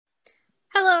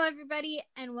everybody,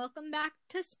 and welcome back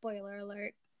to Spoiler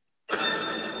Alert.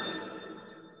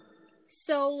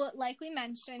 So, like we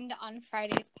mentioned on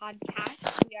Friday's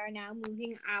podcast, we are now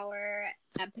moving our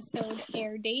episode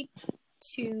air date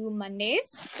to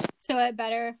Mondays, so it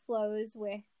better flows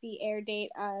with the air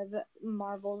date of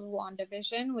Marvel's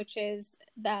WandaVision, which is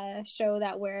the show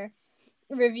that we're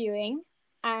reviewing,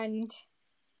 and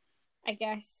I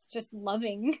guess just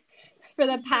loving for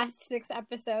the past 6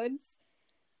 episodes.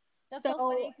 That's so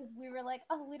funny because we were like,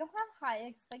 oh, we don't have high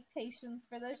expectations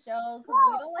for the show because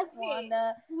we don't like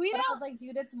Wanda. I was like,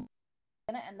 dude, it's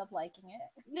gonna end up liking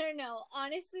it. No.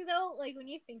 Honestly, though, like when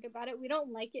you think about it, we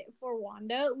don't like it for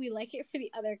Wanda. We like it for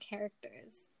the other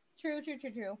characters. True.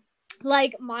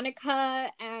 Like Monica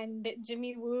and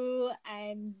Jimmy Woo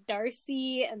and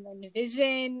Darcy and then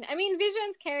Vision. I mean,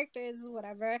 Vision's characters,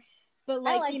 whatever. But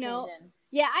like, Vision.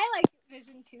 Yeah, I like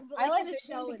Vision too. But I like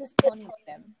Vision because Tony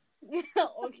made him.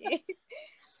 Okay.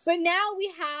 But now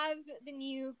we have the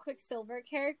new Quicksilver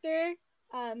character,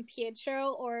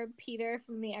 Pietro or Peter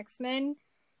from the X-Men.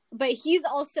 But he's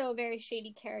also a very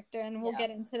shady character, and we'll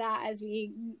get into that as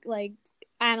we like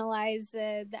analyze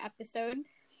the episode.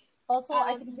 Also,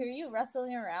 I can hear you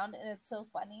wrestling around, and it's so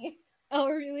funny. Oh,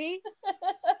 really?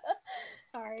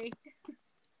 Sorry.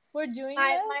 We're doing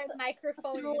my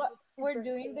microphone. We're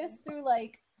doing this through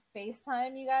like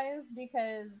FaceTime, you guys,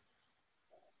 because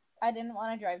I didn't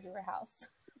want to drive to her house.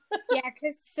 Yeah,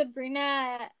 because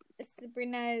Sabrina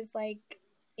is like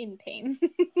in pain.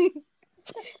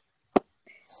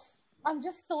 I'm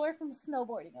just sore from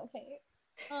snowboarding, okay?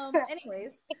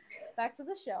 Anyways, back to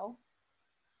the show.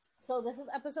 So this is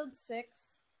episode 6.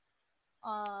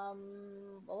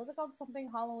 What was it called?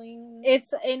 Something Halloween.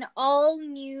 It's an all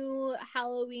new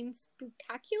Halloween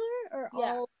Spooktacular or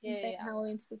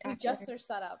Halloween Spooktacular. We just are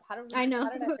set up. How did I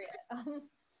forget?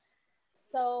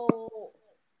 So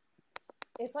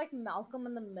it's like Malcolm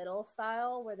in the Middle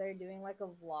style where they're doing like a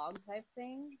vlog type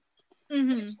thing,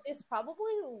 which is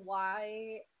probably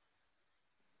why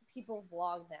people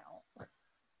vlog now.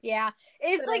 Yeah,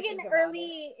 it's like an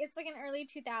early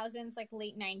 2000s, like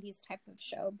late 90s type of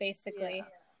show, basically. Yeah.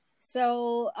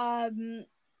 So,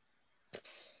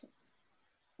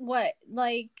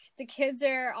 the kids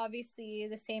are obviously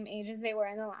the same age as they were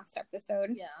in the last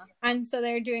episode. Yeah. And so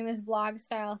they're doing this vlog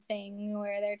style thing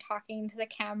where they're talking to the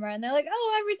camera and they're like,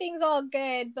 oh, everything's all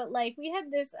good. But like, we had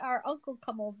our uncle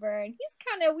come over and he's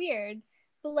kind of weird,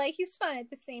 but like, he's fun at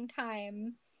the same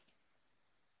time.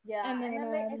 Yeah. And then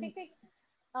I think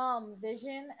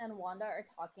Vision and Wanda are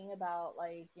talking about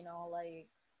like, like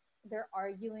they're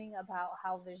arguing about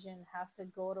how Vision has to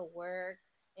go to work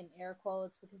in air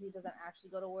quotes because he doesn't actually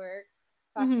go to work.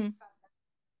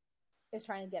 Is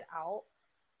trying to get out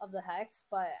of the hex,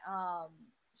 but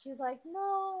she's like,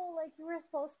 no, like you were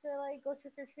supposed to like go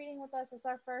trick-or-treating with us. It's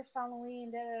our first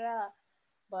Halloween,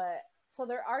 But so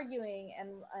they're arguing,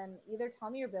 and either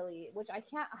Tommy or Billy, which I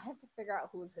have to figure out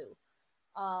who's who.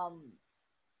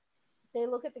 They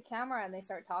look at the camera and they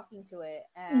start talking to it,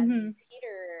 and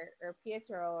Peter or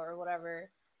Pietro or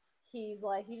whatever, he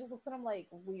just looks at him like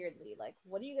weirdly, like,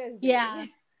 what are you guys doing? Yeah.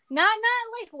 Not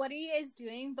like what are you guys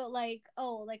doing, but like,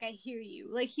 oh, like I hear you.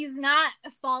 Like he's not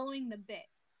following the bit.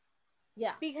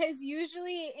 Yeah. Because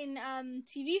usually in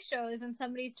TV shows when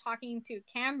somebody's talking to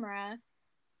camera,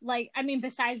 like I mean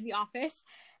besides The Office,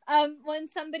 when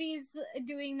somebody's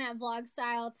doing that vlog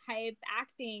style type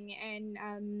acting and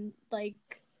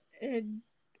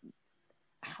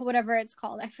whatever it's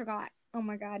called, I forgot. Oh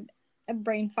my god, a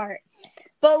brain fart.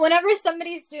 But whenever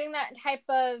somebody's doing that type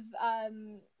of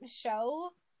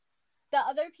show, the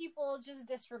other people just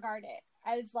disregard it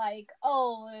as like,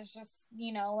 oh, it's just,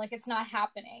 like it's not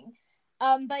happening.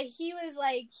 But he was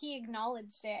like, he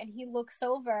acknowledged it and he looks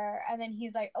over and then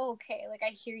he's like, oh, okay, like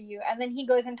I hear you. And then he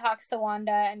goes and talks to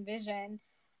Wanda and Vision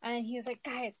and he's like,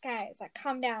 guys, like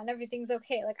calm down, everything's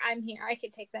okay. Like I'm here, I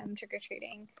could take them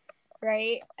trick-or-treating.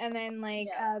 Right? And then like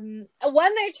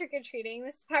when they're trick-or-treating,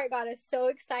 this part got us so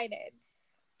excited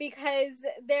because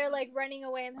they're like running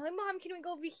away and they're like, Mom, can we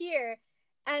go over here?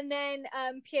 And then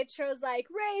Pietro's like,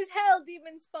 raise hell,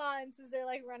 demon spawns, as they're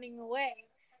like running away.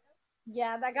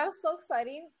 Yeah, that got us so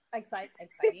exciting. Exciting.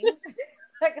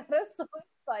 That got us so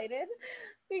excited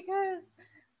because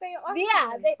they are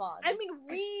demon spawns. I mean,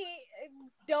 we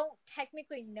don't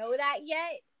technically know that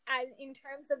yet as in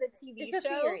terms of the TV show. It's a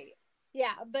theory.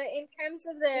 Yeah, but in terms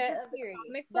of the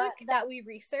comic book that we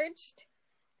researched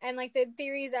and like the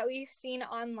theories that we've seen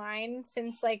online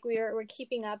since like we're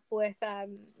keeping up with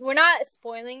we're not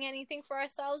spoiling anything for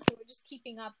ourselves, so we're just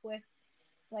keeping up with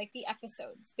like the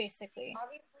episodes basically.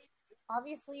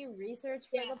 obviously research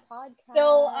for the podcast.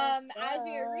 So, as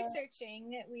we were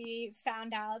researching, we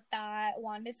found out that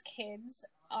Wanda's kids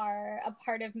are a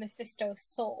part of Mephisto's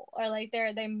soul, or like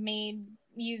they're made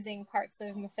using parts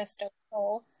of Mephisto's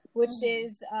soul, which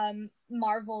is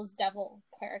Marvel's devil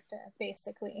character,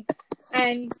 basically.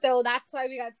 And so that's why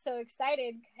we got so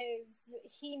excited, because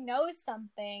he knows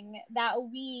something that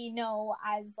we know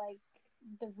as like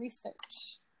the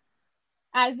research,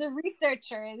 as the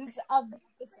researchers of the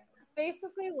episode.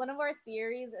 Basically, one of our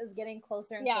theories is getting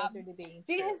closer and closer to being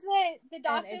true. Because the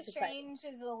Doctor Strange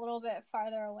is a little bit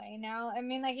farther away now. I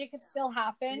mean, like, it could still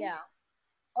happen. Yeah.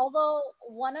 Although,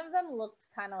 one of them looked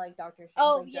kind of like Doctor Strange.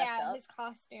 Oh, like, dressed up. His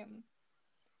costume.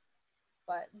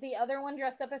 But the other one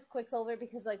dressed up as Quicksilver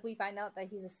because, like, we find out that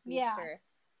he's a speedster.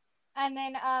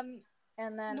 Yeah.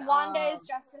 And then Wanda is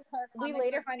dressed as her. We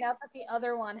later find out that the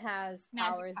other one has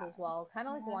powers as well. Kind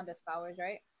of like Wanda's powers,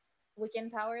 right?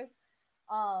 Wiccan powers.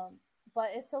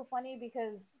 But it's so funny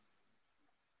because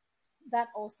that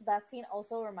scene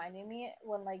also reminded me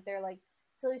when like they're like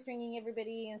silly stringing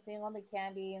everybody and stealing all the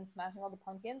candy and smashing all the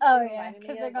pumpkins. Oh yeah,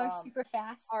 because they're going super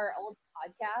fast. Our old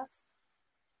podcast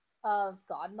of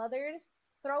Godmothered,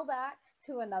 throwback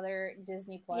to another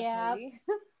Disney Plus movie.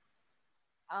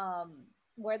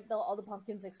 Where all the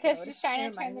pumpkins explode. Because she's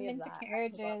trying to turn them into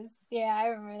carriages. Yeah, I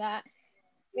remember that.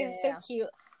 It was so cute.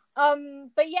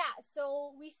 But yeah,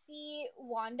 so we see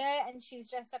Wanda and she's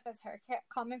dressed up as her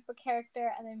comic book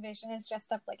character, and then Vision is dressed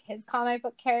up like his comic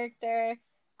book character,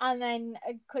 and then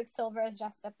Quicksilver is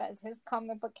dressed up as his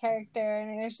comic book character,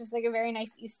 and it was just like a very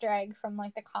nice Easter egg from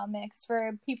like the comics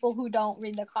for people who don't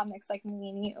read the comics like me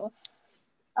and you.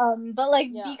 But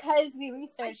like because we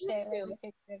researched it, we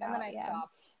figured it out. And then I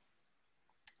stopped.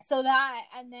 So that,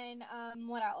 and then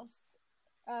what else?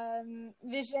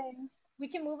 Vision. I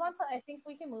think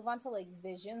we can move on to like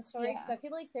Vision story, because I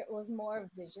feel like there was more of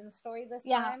Vision story this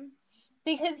time.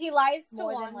 Because he lies to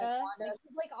more Wanda. Than, like, Wanda.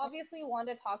 Like obviously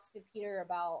Wanda talks to Peter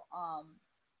about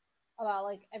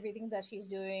like everything that she's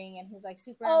doing, and he's like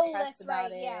super impressed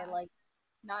about it, like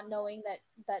not knowing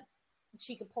that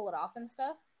she could pull it off and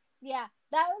stuff. Yeah,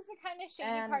 that was the kind of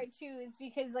shady part too, is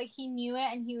because like he knew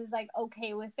it and he was like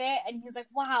okay with it, and he was like,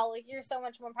 wow, like you're so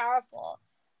much more powerful.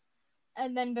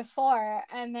 And then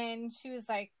she was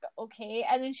like, okay.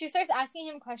 And then she starts asking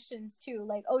him questions too,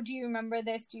 like, oh, do you remember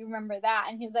this? Do you remember that?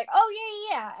 And he was like, oh,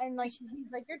 yeah. And like,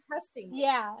 he's like, you're testing me.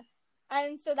 Yeah.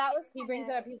 And so that was he brings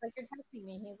it up. He's like, you're testing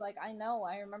me. He's like, I know,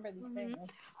 I remember these things.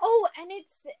 Oh, and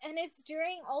it's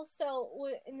during also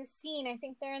in the scene, I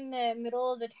think they're in the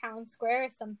middle of the town square or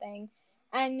something,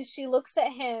 and she looks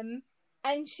at him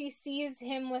and she sees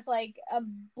him with like a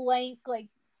blank like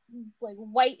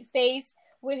white face,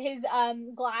 with his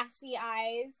glassy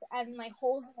eyes and like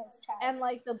holes in his chest, and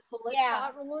like the bullet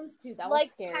shot wounds. Dude, that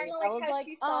was scary. Kind of like how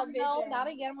she saw Vision. No, not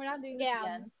again. We're not doing this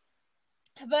again.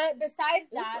 But besides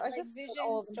that, like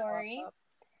Vision's story.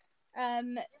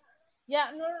 No.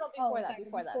 Before that.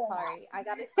 Sorry, I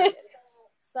got excited.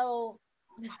 So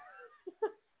it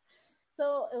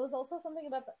was also something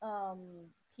about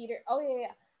Peter. Oh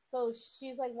yeah. So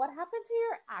she's like, what happened to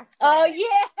your accent? Oh,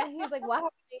 yeah. And he's like, what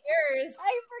happened to yours?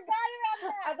 I forgot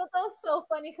about that. I thought that was so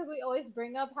funny because we always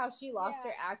bring up how she lost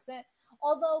her accent.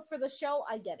 Although for the show,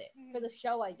 I get it. For the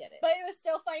show, I get it. But it was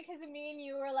so funny because me and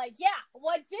you were like, yeah,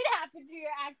 what did happen to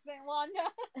your accent,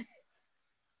 Wanda?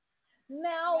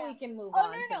 Now we can move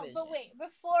on. No. But wait,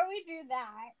 before we do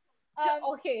that,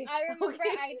 okay. I remember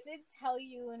I did tell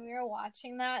you when we were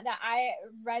watching that I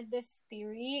read this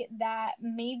theory that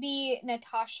maybe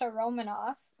Natasha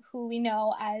Romanoff, who we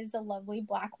know as a lovely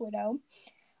Black Widow,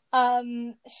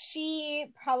 she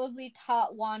probably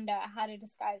taught Wanda how to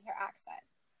disguise her accent.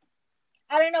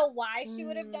 I don't know why she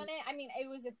would have done it. I mean, it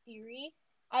was a theory.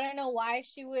 I don't know why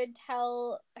she would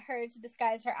tell her to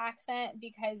disguise her accent,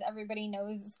 because everybody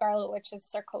knows the Scarlet Witch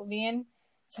is Sokovian,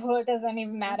 so it doesn't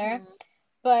even matter.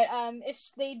 But if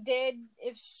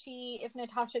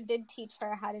Natasha did teach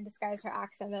her how to disguise her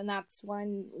accent, then that's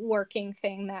one working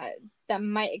thing that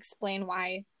might explain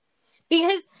why.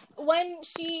 Because when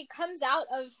she comes out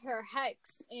of her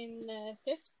hex in the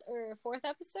 5th or 4th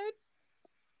episode,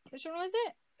 which one was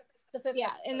it? The 5th. Yeah,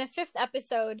 episode. In the 5th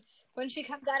episode, when she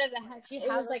comes out of the hex, it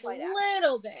was like a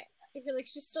little bit. I feel like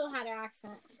she still had her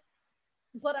accent.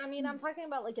 But I mean, I'm talking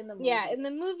about like in the movies. Yeah, in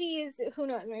the movies, who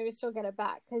knows? Maybe she'll get it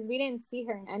back, because we didn't see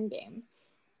her in Endgame.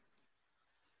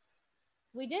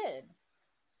 We did.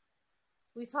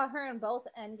 We saw her in both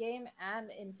Endgame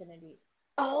and Infinity.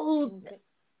 Oh,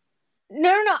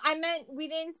 no! I meant we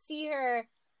didn't see her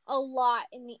a lot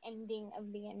in the ending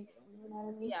of the Endgame. You know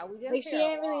what I mean? Yeah, we didn't. Like, she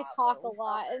didn't really talk a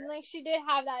lot, and like she did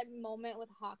have that moment with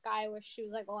Hawkeye where she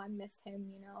was like, "Oh, I miss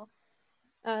him," you know.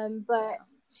 But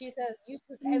she says, "You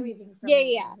took everything from yeah,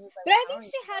 me." yeah. And he was like, But well, I I think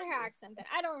don't she even had know her you. accent then.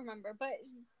 I don't remember, but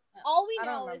Yeah, all we I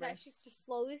don't know is remember. that she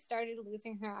slowly started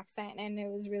losing her accent, and it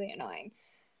was really annoying.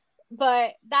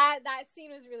 But that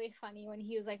scene was really funny when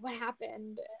he was like, "What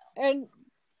happened?" And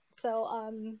so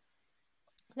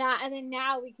that, and then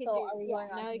now we can So do. are we Yeah, going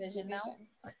on now to we can do Vision now?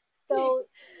 So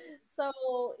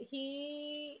So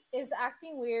he is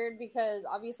acting weird because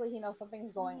obviously he knows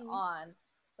something's going on.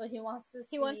 So he wants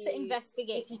to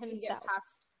investigate if he can get himself.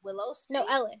 past Willow Street. No,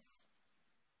 Ellis.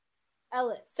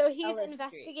 Ellis. So he's Ellis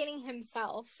investigating Street.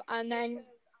 himself, and then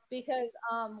because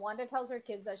Wanda tells her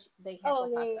kids that they can't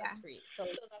go past that street.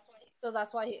 So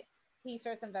that's why he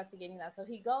starts investigating that. So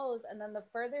he goes, and then the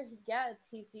further he gets,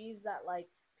 he sees that like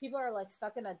people are like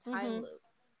stuck in a time loop,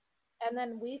 and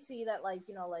then we see that like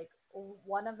like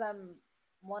one of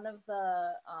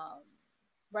the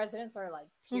residents are like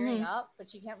tearing up, but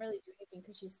she can't really do anything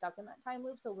because she's stuck in that time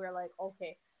loop. So we're like,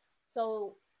 okay,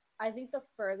 so I think the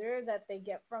further that they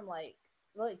get from like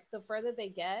the further they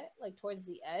get like towards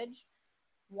the edge,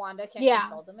 Wanda can't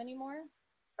control them anymore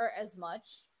or as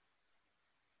much.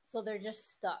 So they're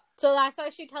just stuck. So that's why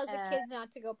she tells the kids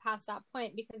not to go past that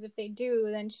point, because if they do,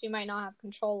 then she might not have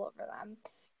control over them.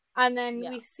 And then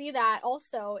we see that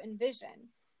also in Vision,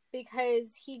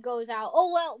 because he goes out.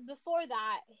 Oh, well, before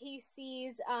that, he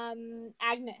sees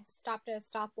Agnes stopped at a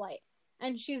stoplight,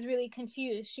 and she's really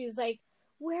confused. She's like,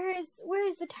 where is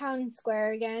the town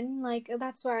square again? Like,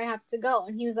 that's where I have to go.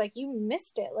 And he was like, you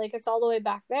missed it. Like, it's all the way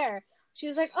back there. She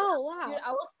was like, oh, wow. Dude,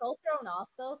 I was so thrown off,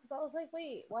 though, because I was like,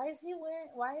 wait, why is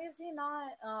he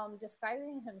not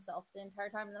disguising himself the entire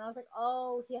time? And then I was like,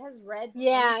 oh, he has red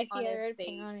paint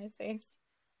on his face.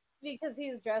 Because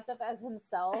he's dressed up as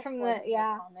himself from the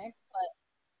comics.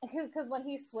 But because when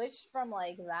he switched from,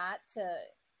 like, that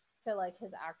to like,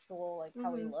 his actual, like,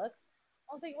 how he looks,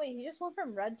 I was like, wait, he just went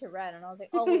from red to red. And I was like,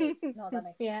 oh, wait, no, that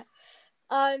makes sense.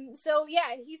 So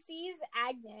yeah, he sees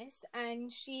Agnes, and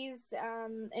she's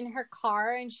in her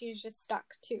car, and she's just stuck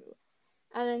too.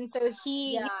 And then so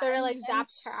he sort of like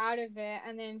zaps her out of it,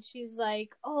 and then she's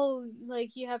like, oh,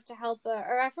 like you have to help her,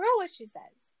 or I forgot what she says.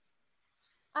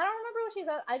 I don't remember what she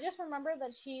said. I just remember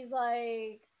that she's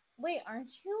like, wait,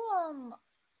 aren't you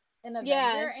an Avenger?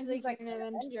 Yeah, and he's like, an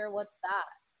Avenger, what's that?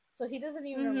 So he doesn't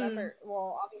even remember.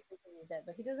 Well, obviously because he's dead,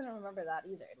 but he doesn't remember that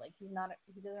either. Like he doesn't.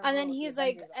 Remember and then he's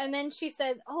like, and then she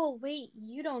says, "Oh wait,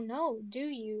 you don't know, do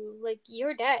you? Like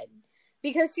you're dead."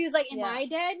 Because she's like, "Am I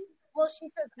dead?" Well, she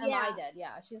says, "Am I dead?"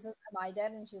 Yeah, she says, "Am I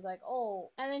dead?" And she's like,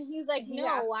 "Oh." And then he's like,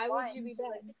 "No, why would you be dead?"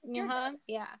 Like, you're dead.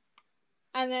 Yeah.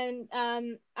 And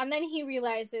then he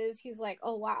realizes, he's like,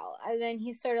 oh wow. And then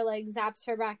he sort of like zaps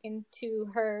her back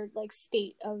into her like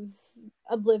state of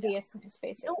obliviousness,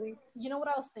 basically. You know what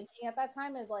I was thinking at that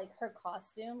time is like her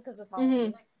costume, because it's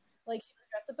Halloween. Like she was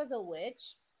dressed up as a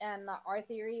witch, and our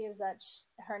theory is that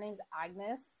her name's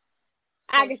Agnes.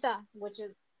 So Agatha. Which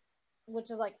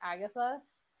is like Agatha.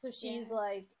 So she's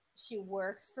like, she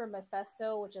works for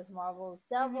Mephisto, which is Marvel's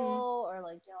devil, or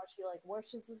like, she like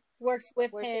works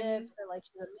with him, or like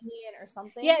she's a minion or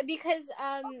something. Yeah, because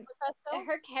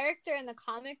her character in the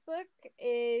comic book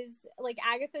is like,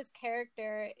 Agatha's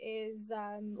character is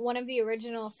one of the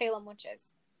original Salem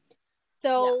witches.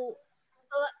 So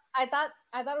I thought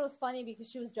it was funny because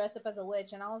she was dressed up as a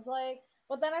witch, and I was like,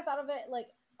 but then I thought of it like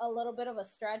a little bit of a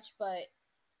stretch, but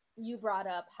you brought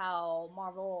up how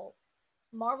Marvel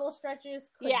stretches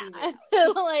could be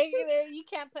like you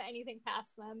can't put anything past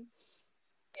them.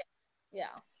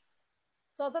 Yeah.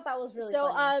 So I thought that was really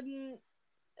funny.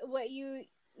 What you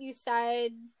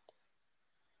said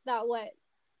that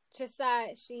just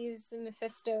that she's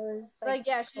Mephisto's like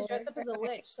yeah, she's dressed up as a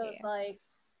witch, so it's like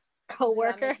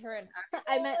co-worker.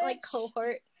 I meant witch? Like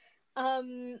cohort.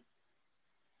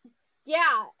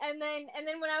 Yeah, and then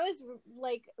when I was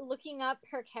like looking up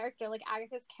her character, like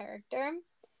Agatha's character,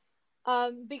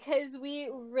 because we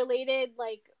related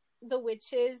like the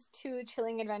witches to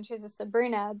Chilling Adventures of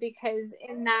Sabrina, because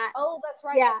in that that's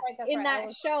right, in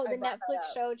that show, the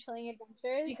Netflix show Chilling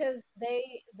Adventures, because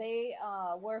they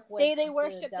work with they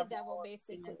worship the devil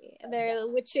basically. They're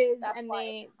witches, and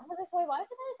I was like, wait, why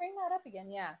did I bring that up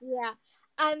again? Yeah.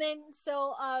 And then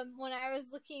so when I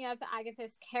was looking up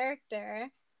Agatha's character,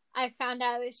 I found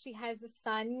out that she has a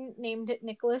son named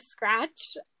Nicholas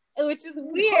Scratch, which is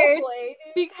weird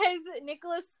because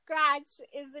Nicholas Scratch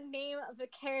is the name of a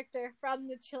character from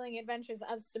the Chilling Adventures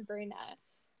of Sabrina.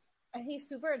 And he's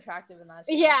super attractive in that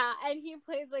show. Yeah, and he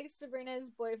plays like Sabrina's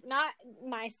boyfriend, not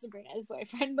my Sabrina's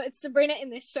boyfriend, but Sabrina in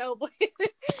the show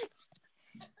boyfriend.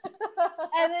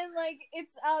 And then like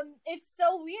it's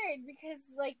so weird because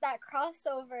like that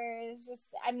crossover is just,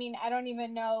 I mean, I don't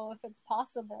even know if it's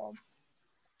possible.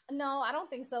 No, I don't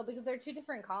think so because they're two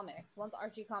different comics. One's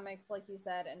Archie comics, like you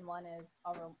said, and one is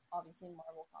obviously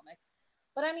Marvel comics.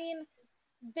 But I mean,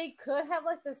 they could have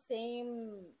like the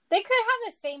same. They could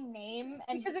have the same name,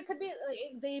 and because it could be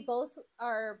like, they both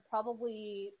are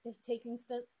probably taking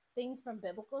things from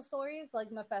biblical stories.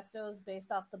 Like Mephisto's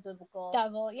based off the biblical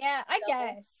devil. Yeah, I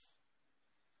devil. guess.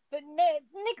 But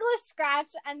Nicholas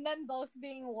Scratch and them both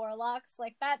being warlocks,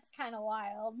 like that's kind of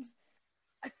wild.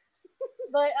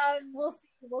 But we'll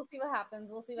see what happens.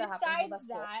 We'll see what happens. Besides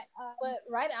that, cool. But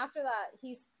right after that,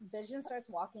 Vision starts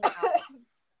walking out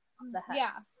of the hex.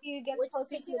 Yeah, he gets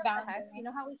closer to the boundary. Hex, you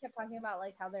know how we kept talking about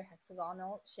like how they're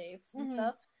hexagonal shapes and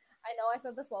stuff. I know I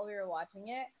said this while we were watching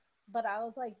it, but I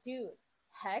was like, dude,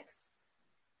 hex,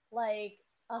 like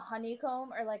a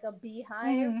honeycomb or like a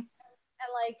beehive.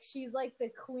 And like she's like the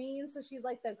queen, so she's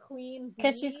like the queen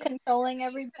because she's controlling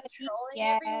everybody.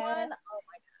 Everyone. Oh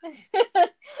my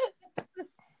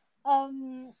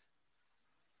god.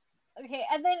 Okay,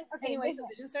 and then anyway, so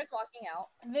Vision starts walking out.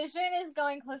 Vision is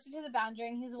going closer to the boundary,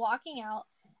 and he's walking out,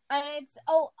 and it's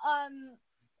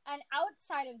and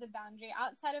outside of the boundary,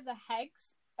 outside of the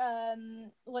hex,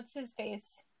 what's his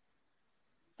face?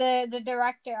 The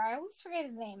director, I always forget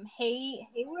his name. Hayward.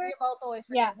 We both always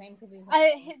forget his name because he's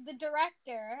the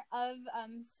director of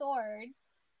Sword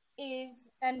is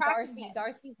and Darcy.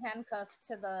 Darcy's handcuffed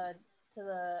to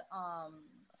the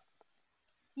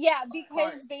yeah,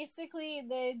 because basically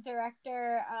the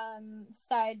director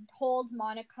told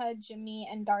Monica, Jimmy,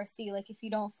 and Darcy, like, if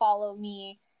you don't follow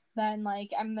me, then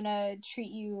like I'm gonna treat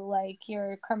you like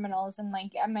you're criminals and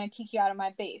like I'm gonna kick you out of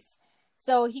my base.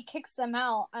 So he kicks them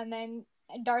out, and then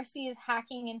Darcy is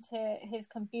hacking into his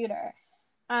computer,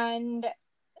 and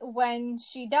when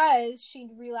she does, she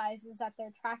realizes that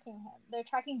they're tracking him. They're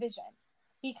tracking Vision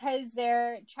because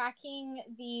they're tracking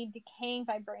the decaying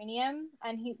vibranium,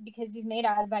 and because he's made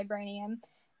out of vibranium,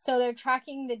 so they're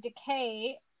tracking the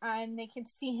decay, and they can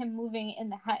see him moving in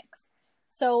the hex.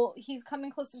 So he's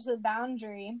coming closer to the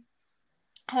boundary.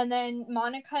 And then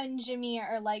Monica and Jimmy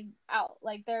are like out,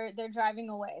 like they're driving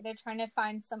away. They're trying to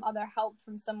find some other help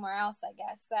from somewhere else, I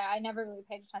guess. I never really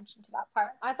paid attention to that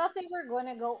part. I thought they were going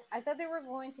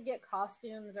to get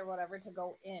costumes or whatever to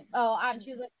go in. And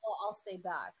she was like, "Well, I'll stay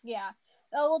back." Yeah.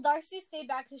 Oh, well, Darcy stayed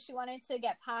back because she wanted to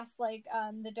get past like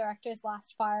the director's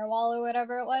last firewall or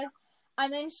whatever it was.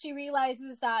 And then she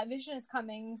realizes that Vision is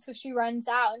coming, so she runs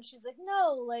out and she's like,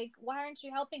 "No, like, why aren't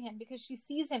you helping him?" Because she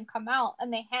sees him come out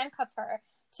and they handcuff her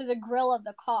to the grill of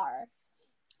the car.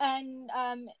 And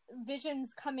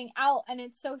Vision's coming out, and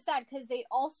it's so sad because they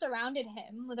all surrounded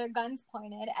him with their guns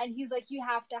pointed, and he's like, "You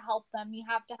have to help them. You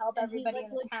have to help everybody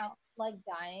in the town." Like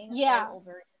dying all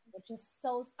over, which is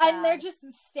so sad. And they're just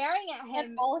staring at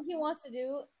him. And all he wants to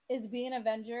do is be an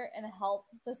Avenger and help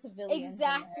the civilians.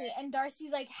 Exactly. And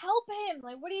Darcy's like, "Help him.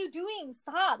 Like, what are you doing?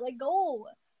 Stop. Like, go."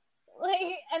 Like,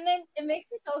 and then it makes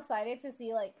me so excited to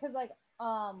see, like, because like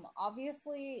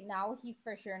obviously now he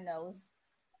for sure knows,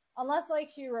 unless like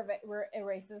she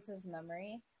erases his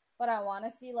memory, but I want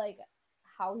to see like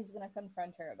how he's gonna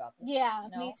confront her about this. Yeah,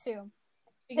 me too,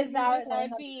 because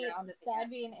that'd be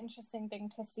an interesting thing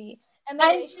to see. And the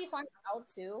way she finds out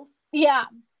too. Yeah.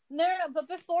 No, but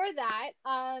before that,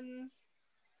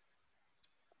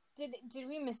 did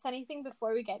we miss anything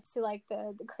before we get to like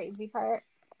the crazy part?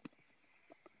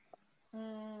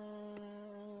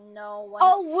 No.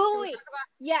 Wait.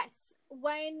 Yes.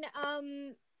 When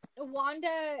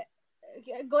Wanda,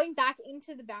 going back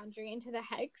into the boundary, into the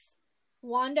hex,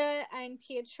 Wanda and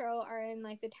Pietro are in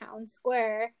like the town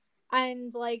square,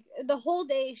 and like the whole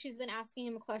day she's been asking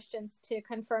him questions to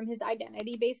confirm his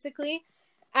identity, basically.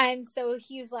 And so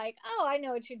he's like, "Oh, I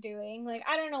know what you're doing. Like,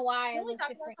 I don't know why I look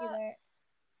different either."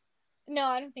 No,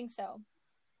 I don't think so.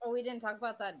 Oh, we didn't talk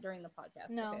about that during the podcast.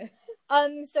 No. Okay.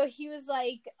 So he was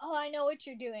like, "Oh, I know what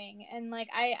you're doing." And like,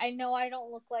 I know I don't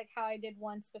look like how I did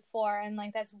once before. And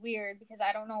like, that's weird because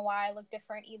I don't know why I look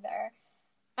different either.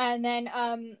 And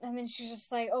then she's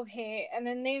just like, "Okay." And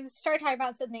then they start talking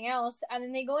about something else. And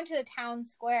then they go into the town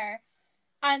square.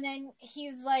 And then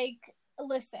he's like,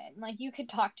 "Listen, like, you could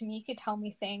talk to me. You could tell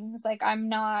me things. Like, I'm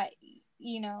not,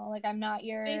 like, I'm not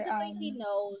your..." Basically, he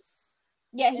knows.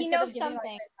 Yeah, he knows something.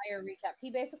 Like, the entire recap.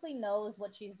 He basically knows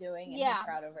what she's doing, and he's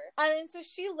proud of her. And then so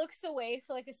she looks away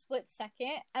for like a split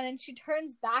second, and then she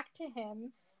turns back to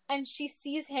him, and she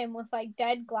sees him with like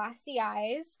dead, glassy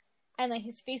eyes, and like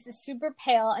his face is super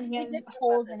pale, and he has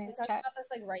holes in his chest. We talked about this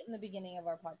like right in the beginning of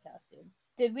our podcast, dude.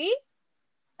 Did we?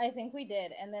 I think we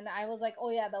did, and then I was like, "Oh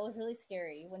yeah, that was really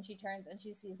scary." When she turns and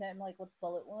she sees him like with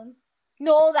bullet wounds.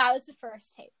 No, that was the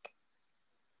first take.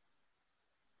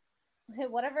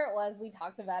 whatever it was, we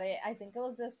talked about it. I think it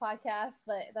was this podcast,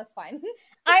 but that's fine.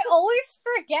 I always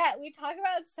forget. We talk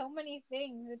about so many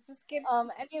things. It just gets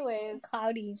anyways,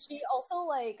 cloudy. she also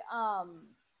like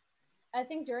I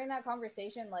think during that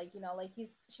conversation, like, you know, like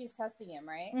she's testing him,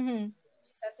 right? Mm-hmm.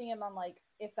 She's testing him on like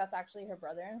if that's actually her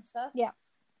brother and stuff. Yeah.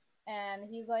 And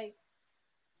he's like,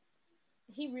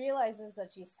 he realizes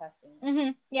that she's testing him.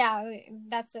 Mm-hmm. Yeah,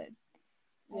 that's it.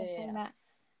 Yeah. That.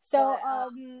 So,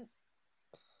 but,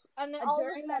 and then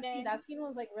during that scene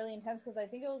was like really intense because I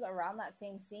think it was around that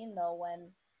same scene though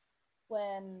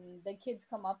when the kids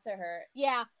come up to her.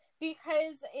 Yeah,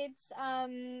 because it's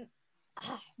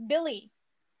Billy.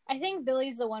 I think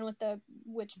Billy's the one with the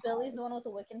witch powers. Billy's the one with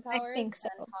the Wiccan powers. I think so.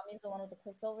 And Tommy's the one with the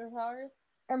Quicksilver powers.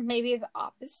 Or maybe it's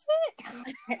opposite.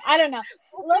 I don't know.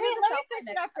 let me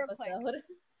search it up real quick.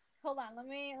 Hold on, let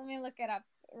me look it up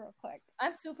real quick.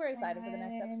 I'm super excited for the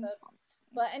next episode.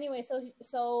 But anyway,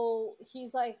 so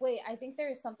he's like, wait, I think there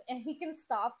is something, and he can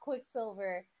stop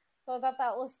Quicksilver. So I thought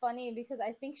that was funny because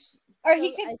I think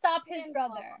he can stop his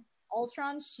brother.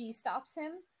 Ultron, she stops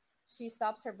him. She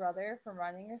stops her brother from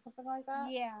running or something like that.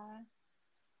 Yeah.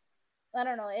 I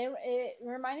don't know. It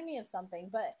reminded me of something,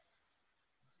 but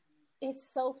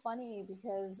it's so funny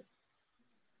because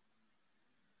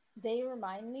they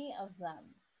remind me of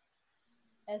them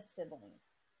as siblings.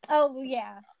 Oh,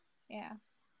 yeah. Yeah.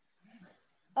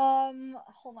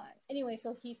 Hold on. Anyway,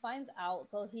 so he finds out,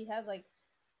 so he has like,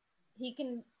 he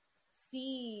can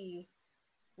see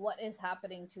what is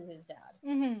happening to his dad.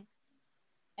 Mm-hmm.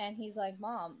 And he's like,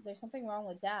 Mom, there's something wrong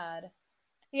with Dad.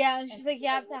 Yeah, and she's like, you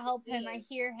have to help him. I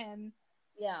hear him.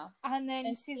 Yeah. And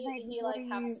then she's like, he like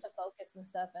has to focus and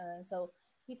stuff. And then so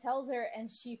he tells her,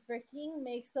 and she freaking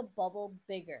makes the bubble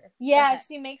bigger. Yeah,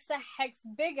 she makes the hex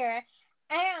bigger.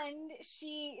 And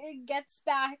she gets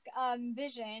back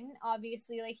Vision,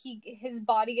 obviously. Like, his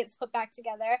body gets put back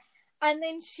together. And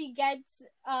then she gets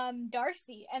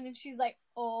Darcy. And then she's like,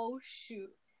 oh,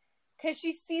 shoot. Because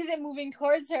she sees it moving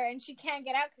towards her and she can't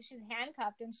get out because she's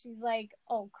handcuffed. And she's like,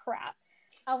 oh, crap.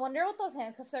 I wonder what those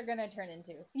handcuffs are going to turn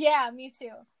into. Yeah, me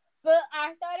too. But I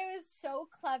thought it was so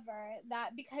clever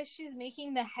that because she's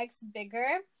making the hex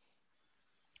bigger,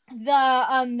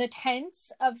 the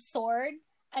tents of Sword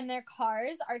and their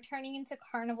cars are turning into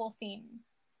carnival theme.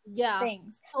 Yeah.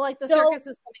 Things. So, like, the circus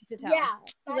is coming to town. Yeah.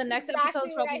 So the next episode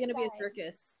is probably going to be a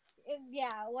circus.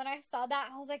 Yeah, when I saw that,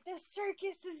 I was like, the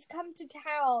circus has come to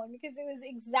town, because it was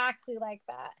exactly like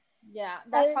that. Yeah,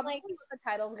 that's probably like, what the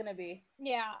title's gonna be.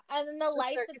 Yeah, and then the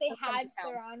lights that they had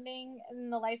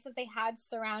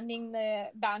surrounding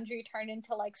the boundary turned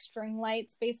into like string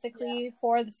lights, basically,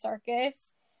 for the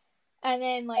circus. And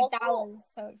then like also, that was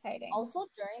so exciting. Also,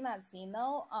 during that scene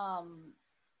though,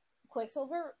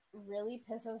 Quicksilver really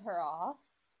pisses her off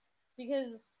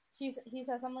because he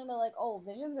says something about like, "Oh,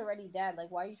 Vision's already dead. Like,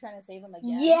 why are you trying to save him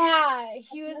again?" Yeah,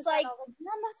 he was like, I was like,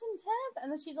 "Damn, that's intense." And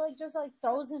then she like just like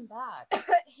throws him back.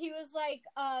 He was like,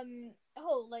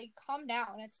 "Oh, like calm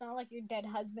down. It's not like your dead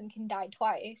husband can die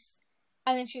twice."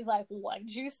 And then she's like, "What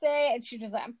did you say?" And she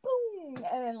just like, boom,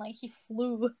 and then like he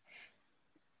flew.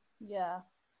 Yeah.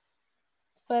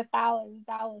 But that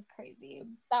was crazy.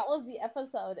 That was the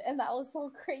episode, and that was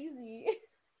so crazy.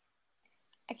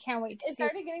 I can't wait to see. It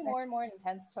started getting more and more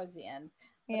intense towards the end.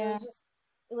 But it was just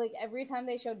like every time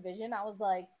they showed Vision, I was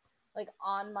like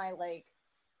on my like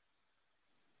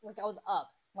I was up,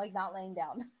 like not laying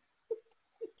down.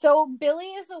 So Billy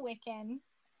is a Wiccan,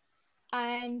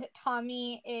 and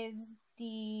Tommy is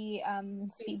the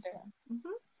speedster.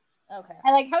 Mm-hmm. Okay.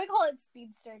 I like how we call it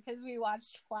speedster because we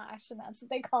watched Flash, and that's what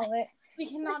they call it. We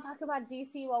cannot talk about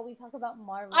DC while we talk about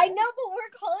Marvel. I know, but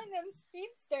we're calling them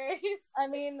speedsters. I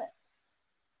mean,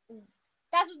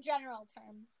 that's a general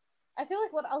term. I feel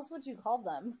like what else would you call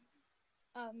them?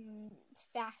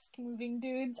 Fast moving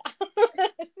dudes.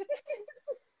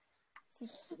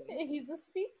 He's a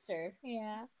speedster.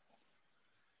 Yeah.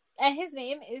 And his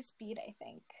name is Speed, I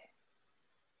think.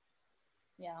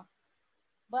 Yeah.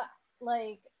 But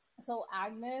like, so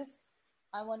Agnes,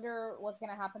 I wonder what's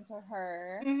gonna happen to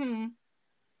her. Mm-hmm.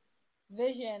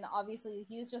 Vision, obviously,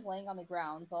 he's just laying on the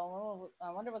ground, so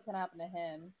I wonder what's gonna happen to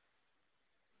him.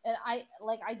 And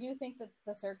I do think that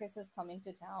the circus is coming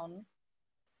to town.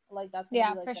 Like that's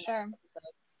gonna be like for sure.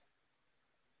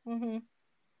 Mm-hmm.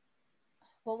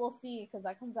 But we'll see because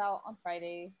that comes out on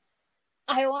Friday.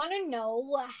 I want to know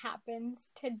what happens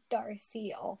to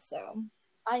Darcy also.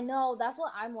 I know, that's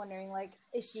what I'm wondering. Like,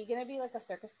 is she gonna be like a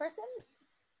circus person?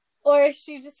 Or is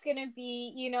she just gonna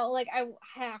be, like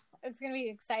it's gonna be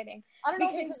exciting. I don't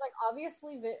know because like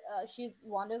obviously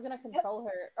Wanda's gonna control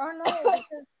her. Or no,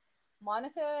 because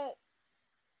Monica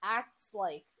acts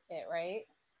like it, right?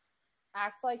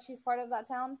 acts like she's part of that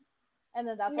town, and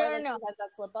then that's No, why no, like no. she has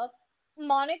that slip up.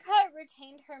 Monica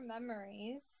retained her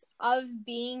memories of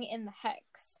being in the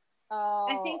hex. Oh,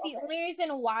 I think the only reason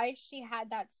why she had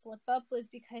that slip up was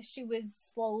because she was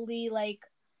slowly like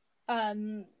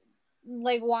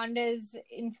Wanda's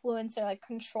influence or like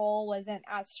control wasn't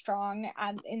as strong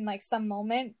as in like some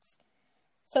moments.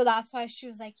 So that's why she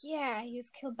was like, yeah, he was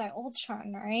killed by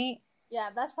Ultron, right? yeah,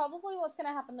 that's probably what's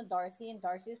gonna happen to Darcy, and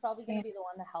Darcy's probably gonna be the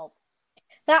one to help.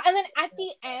 That, and then at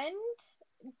the end,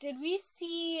 did we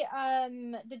see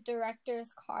the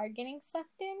director's car getting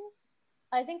sucked in?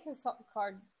 I think his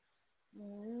card.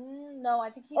 No, I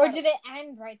think he. Or did it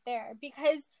end right there?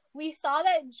 Because we saw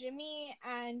that Jimmy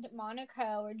and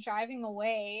Monica were driving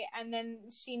away, and then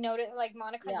she noticed, like,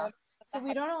 Monica. Yeah. So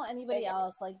we don't know anybody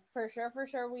else. Like for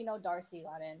sure, we know Darcy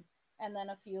got in, and then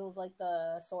a few of like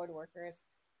the sword workers.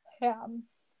 Yeah,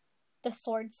 the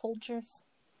sword soldiers.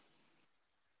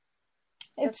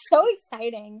 It's so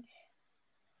exciting.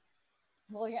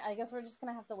 Well, yeah, I guess we're just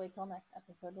gonna have to wait till next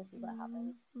episode to see what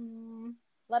happens. Mm-hmm.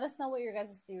 Let us know what your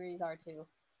guys' theories are too,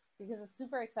 because it's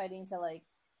super exciting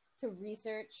to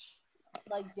research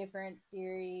like different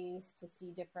theories, to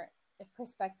see different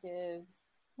perspectives.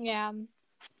 Yeah,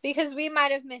 because we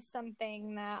might have missed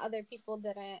something that other people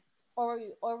didn't, or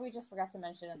we just forgot to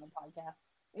mention in the podcast.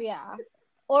 Yeah.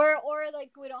 Or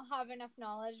like we don't have enough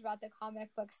knowledge about the comic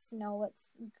books to know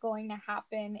what's going to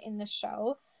happen in the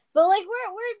show. But like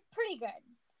we're pretty good.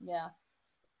 Yeah.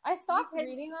 I stopped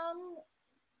reading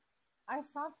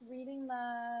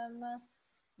them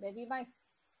maybe my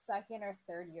second or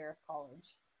third year of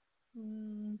college.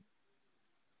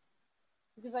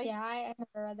 Because I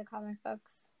never read the comic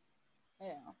books.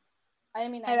 Yeah. I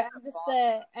mean, I'm just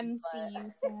the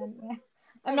MCU fan. Yeah.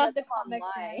 I'm not the comic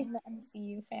fan, the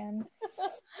MCU fan.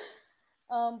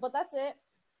 But that's it.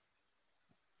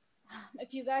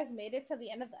 If you guys made it to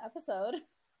the end of the episode,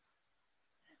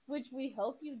 which we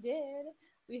hope you did,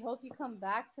 we hope you come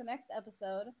back to next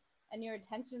episode, and your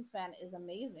attention span is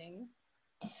amazing.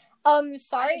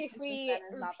 Sorry if we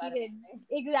repeated.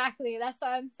 Exactly, that's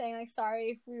what I'm saying. Like,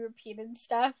 sorry if we repeated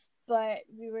stuff, but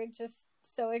we were just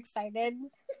so excited,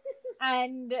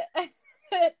 and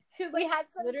we had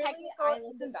some technical I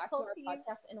listened back to our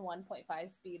podcast in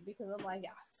 1.5 speed because I'm like,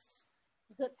 yes,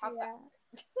 talk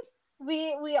fast.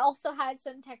 We also had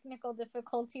some technical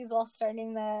difficulties while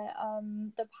starting the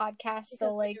podcast. Because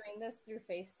so we're like doing this through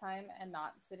FaceTime and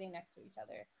not sitting next to each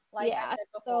other. Like I said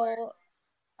before, so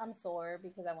I'm sore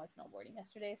because I went snowboarding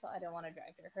yesterday, so I don't want to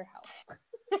drive to her house.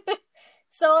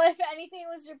 So if anything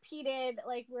was repeated,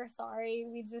 like, we're sorry.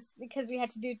 We just, because we had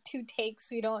to do 2 takes,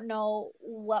 we don't know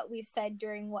what we said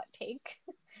during what take.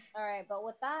 All right, but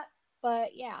with that,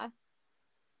 yeah,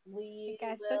 we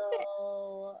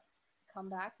will come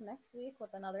back next week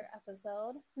with another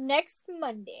episode. Next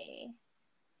Monday.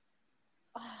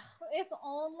 It's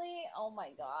only, oh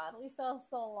my god, we still have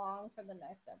so long for the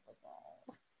next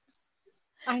episode.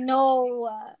 I know.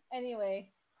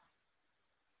 Anyway,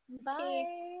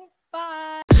 bye.